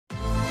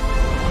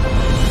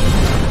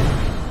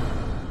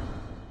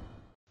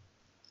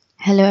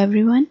Hello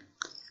everyone,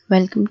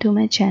 welcome to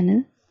my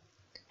channel.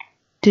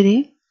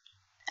 Today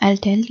I'll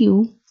tell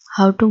you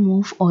how to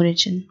move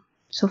origin.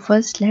 So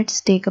first let's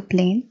take a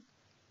plane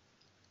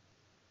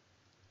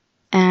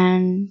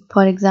and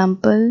for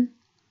example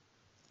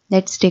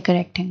let's take a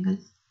rectangle.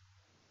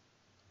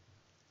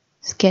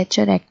 Sketch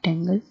a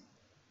rectangle.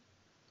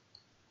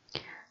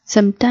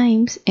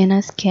 Sometimes in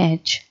a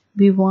sketch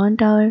we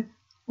want our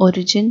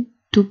origin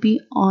to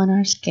be on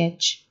our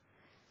sketch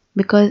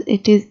because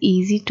it is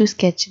easy to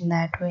sketch in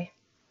that way.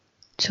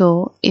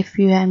 So if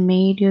you have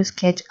made your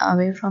sketch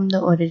away from the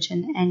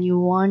origin and you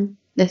want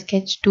the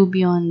sketch to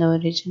be on the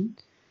origin,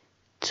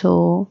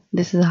 so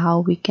this is how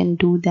we can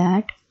do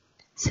that.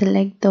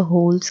 Select the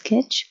whole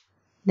sketch,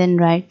 then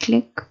right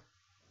click,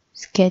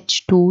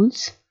 sketch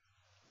tools,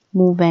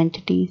 move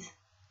entities.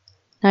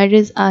 Now it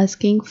is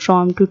asking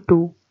from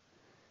to.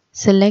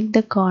 Select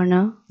the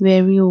corner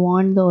where you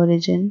want the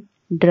origin,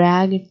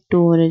 drag it to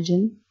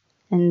origin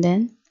and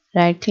then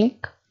right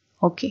click,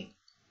 OK.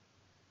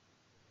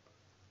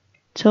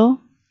 So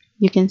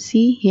you can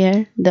see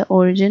here the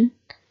origin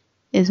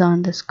is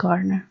on this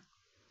corner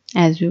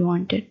as we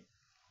wanted.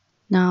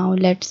 Now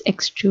let's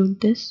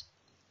extrude this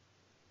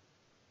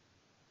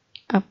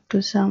up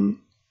to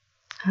some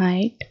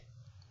height.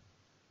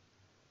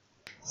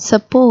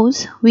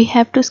 Suppose we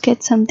have to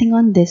sketch something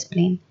on this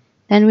plane.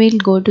 Then we'll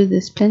go to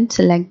this plane,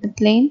 select the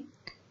plane,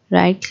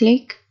 right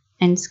click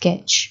and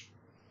sketch.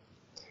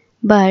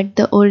 But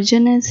the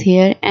origin is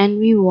here and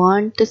we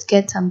want to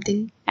sketch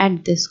something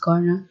at this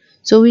corner.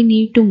 So we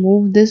need to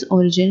move this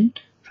origin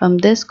from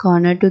this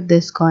corner to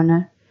this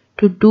corner.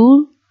 To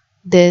do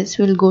this,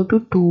 we'll go to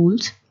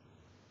Tools,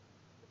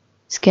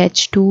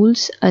 Sketch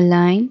Tools,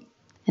 Align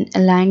and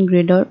Align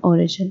Grid or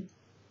Origin.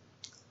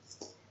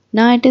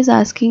 Now it is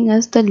asking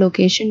us the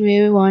location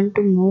where we want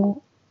to move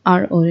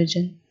our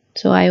origin.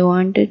 So I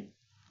want it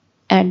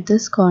at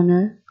this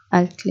corner.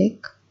 I'll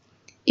click.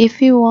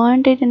 If we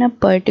want it in a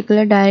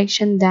particular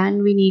direction,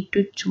 then we need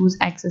to choose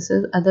axes.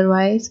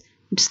 Otherwise,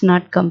 it's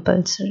not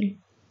compulsory.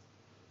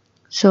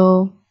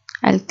 So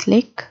I'll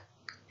click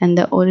and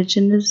the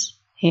origin is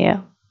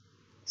here.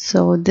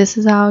 So this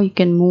is how you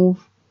can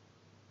move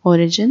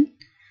origin.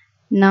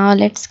 Now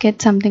let's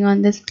get something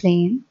on this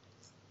plane.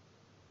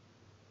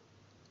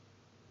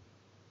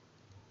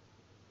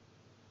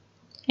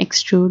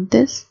 Extrude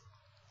this.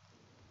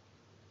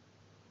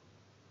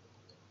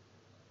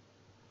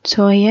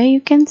 So here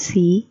you can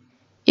see,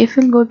 if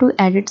we'll go to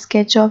edit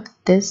sketch of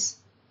this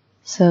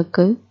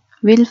circle,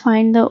 we'll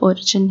find the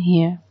origin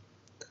here.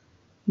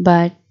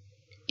 But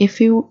if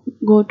you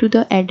go to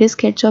the edit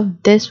sketch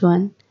of this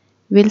one,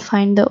 we'll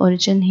find the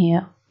origin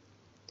here.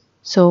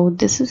 So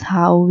this is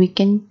how we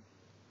can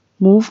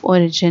move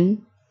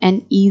origin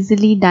and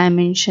easily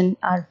dimension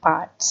our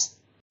parts.